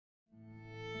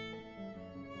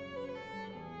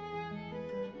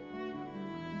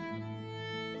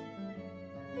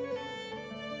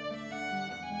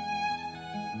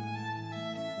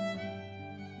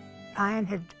Ayn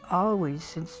had always,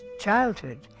 since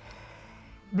childhood,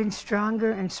 been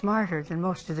stronger and smarter than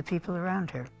most of the people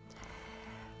around her,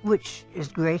 which is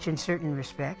great in certain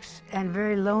respects and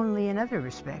very lonely in other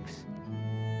respects.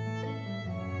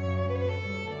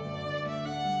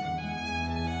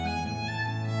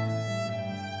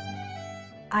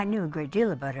 I knew a great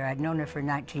deal about her. I'd known her for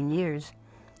 19 years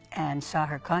and saw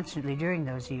her constantly during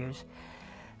those years.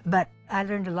 But I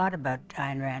learned a lot about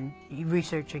Ayn Rand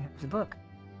researching the book.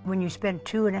 When you spend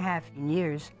 2.5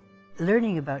 years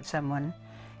learning about someone,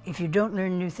 if you don't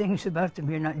learn new things about them,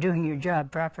 you're not doing your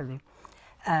job properly.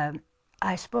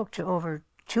 I spoke to over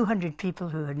 200 people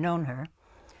who had known her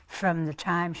from the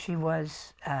time she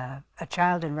was a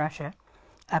child in Russia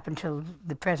up until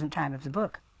the present time of the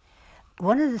book.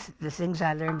 One of the things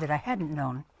I learned that I hadn't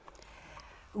known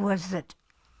was that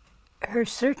her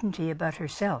certainty about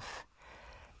herself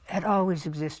had always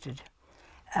existed.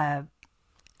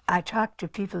 I talked to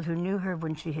people who knew her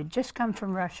when she had just come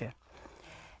from Russia,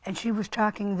 and she was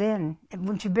talking then,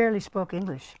 when she barely spoke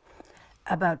English,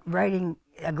 about writing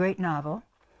a great novel,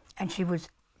 and she was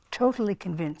totally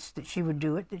convinced that she would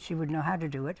do it, that she would know how to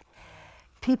do it.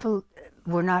 People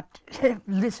were not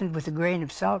listened with a grain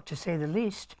of salt, to say the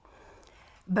least,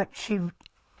 but she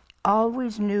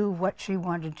always knew what she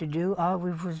wanted to do,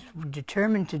 always was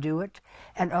determined to do it,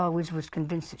 and always was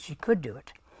convinced that she could do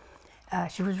it.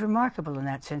 She was remarkable in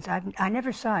that sense. I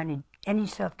never saw any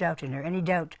self-doubt in her, any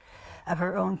doubt of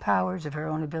her own powers, of her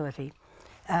own ability.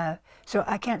 So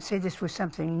I can't say this was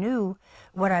something new.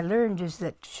 What I learned is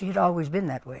that she had always been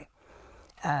that way,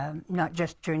 not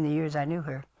just during the years I knew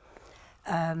her.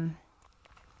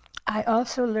 I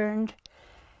also learned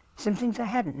some things I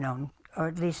hadn't known, or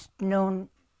at least known,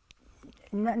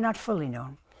 not fully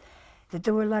known, that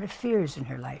there were a lot of fears in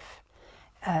her life,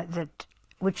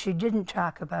 which she didn't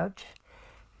talk about,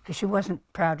 because she wasn't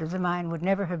proud of them. Ayn would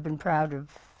never have been proud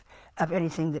of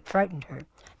anything that frightened her,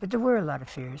 but there were a lot of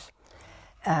fears.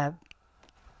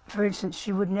 For instance,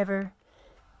 she would never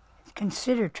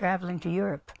consider traveling to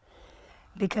Europe,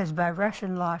 because by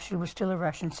Russian law she was still a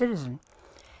Russian citizen,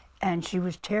 and she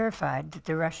was terrified that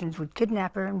the Russians would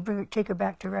kidnap her and take her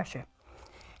back to Russia,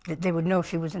 that they would know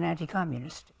she was an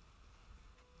anti-communist.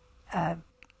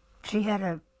 She had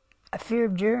a fear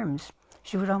of germs.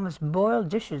 She would almost boil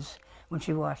dishes when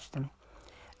she washed them.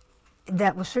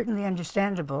 That was certainly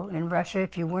understandable. In Russia,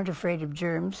 if you weren't afraid of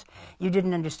germs, you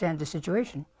didn't understand the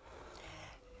situation.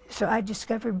 So I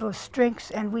discovered both strengths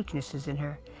and weaknesses in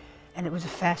her, and it was a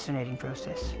fascinating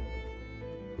process.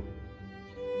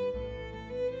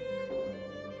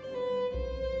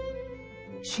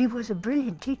 She was a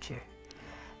brilliant teacher,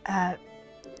 and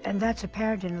that's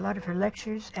apparent in a lot of her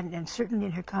lectures and certainly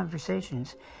in her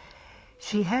conversations.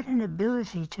 She had an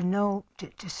ability to know,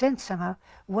 to sense somehow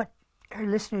what her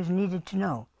listeners needed to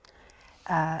know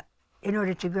in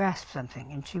order to grasp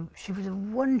something. And she was a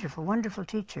wonderful, wonderful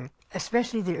teacher,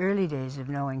 especially the early days of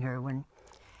knowing her, when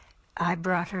I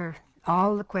brought her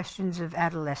all the questions of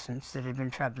adolescence that had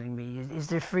been troubling me. Is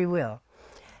there free will?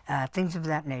 Things of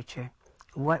that nature.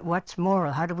 What's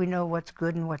moral? How do we know what's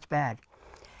good and what's bad?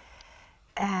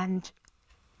 And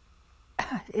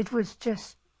it was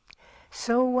just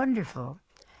so wonderful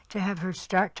to have her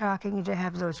start talking and to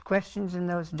have those questions and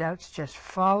those doubts just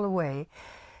fall away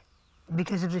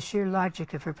because of the sheer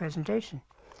logic of her presentation.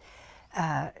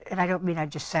 And I don't mean I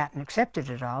just sat and accepted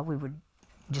it all. We would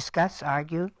discuss,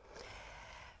 argue,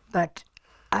 but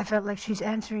I felt like she's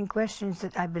answering questions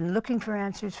that I've been looking for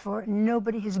answers for.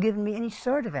 Nobody has given me any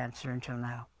sort of answer until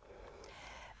now.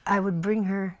 I would bring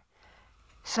her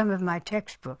some of my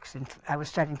textbooks, and I was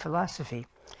studying philosophy,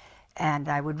 and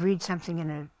I would read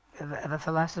something of a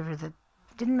philosopher that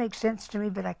didn't make sense to me,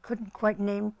 but I couldn't quite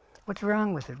name what's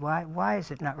wrong with it. Why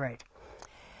is it not right?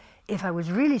 If I was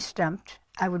really stumped,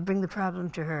 I would bring the problem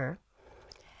to her,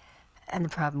 and the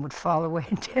problem would fall away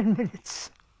in 10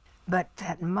 minutes. But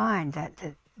that mind,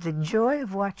 the joy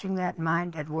of watching that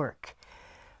mind at work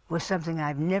was something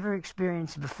I've never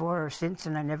experienced before or since,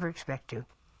 and I never expect to.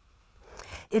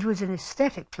 It was an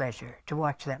aesthetic pleasure to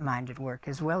watch that mind at work,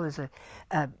 as well as a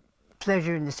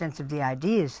pleasure in the sense of the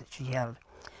ideas that she held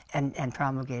and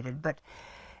promulgated. But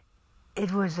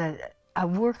it was a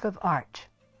work of art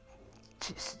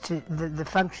to the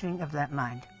functioning of that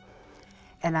mind.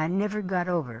 And I never got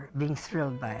over being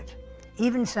thrilled by it.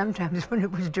 Even sometimes when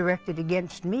it was directed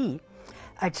against me,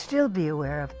 I'd still be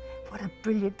aware of what a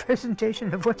brilliant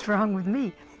presentation of what's wrong with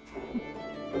me.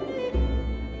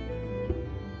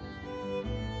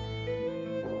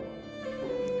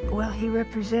 Well, he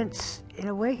represents, in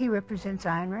a way, he represents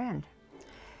Ayn Rand,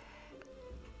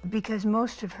 because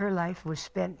most of her life was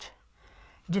spent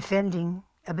defending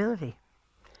ability.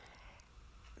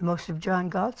 most of John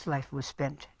Galt's life was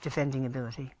spent defending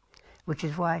ability, which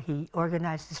is why he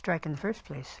organized the strike in the first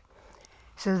place.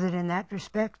 So that in that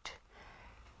respect,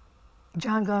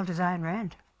 John Galt is Ayn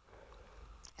Rand.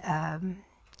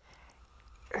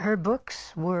 Her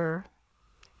books were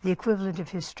the equivalent of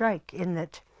his strike in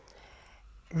that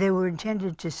they were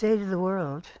intended to say to the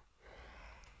world,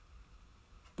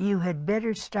 you had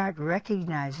better start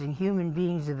recognizing human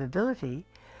beings of ability,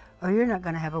 or you're not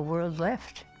going to have a world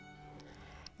left.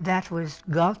 That was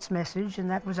Galt's message, and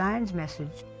that was Ayn's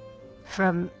message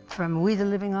from We the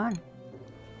Living on.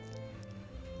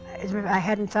 I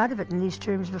hadn't thought of it in these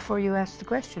terms before you asked the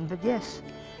question, but yes,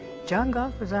 John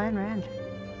Galt was Ayn Rand.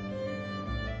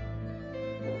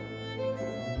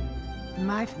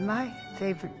 My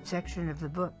favorite section of the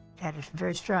book had a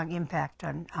very strong impact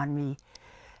on me.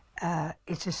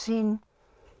 It's a scene,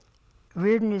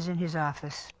 Reardon is in his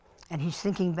office, and he's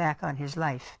thinking back on his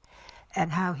life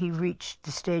and how he reached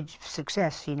the stage of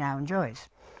success he now enjoys.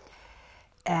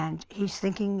 And he's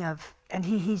thinking of, and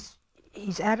he's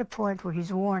at a point where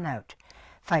he's worn out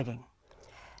fighting.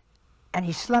 And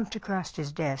he's slumped across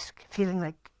his desk, feeling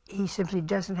like he simply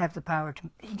doesn't have the power to,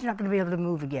 he's not going to be able to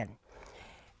move again.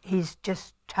 He's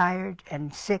just tired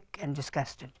and sick and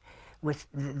disgusted with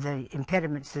the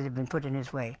impediments that have been put in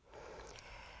his way.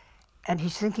 And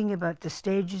he's thinking about the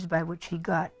stages by which he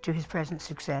got to his present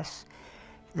success,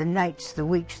 the nights, the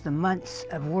weeks, the months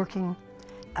of working,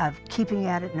 of keeping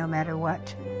at it no matter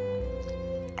what.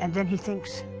 And then he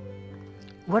thinks,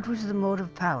 what was the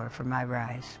motive power for my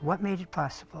rise? What made it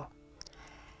possible?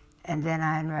 And then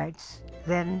Ayn writes,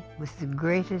 then with the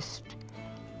greatest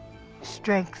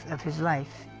strength of his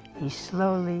life, he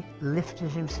slowly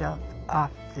lifted himself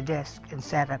off the desk and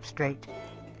sat up straight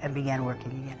and began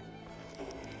working again.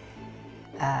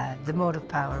 The motive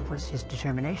power was his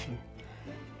determination.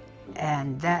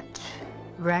 And that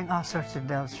rang all sorts of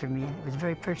bells for me. It was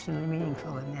very personally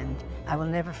meaningful, and I will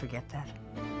never forget that.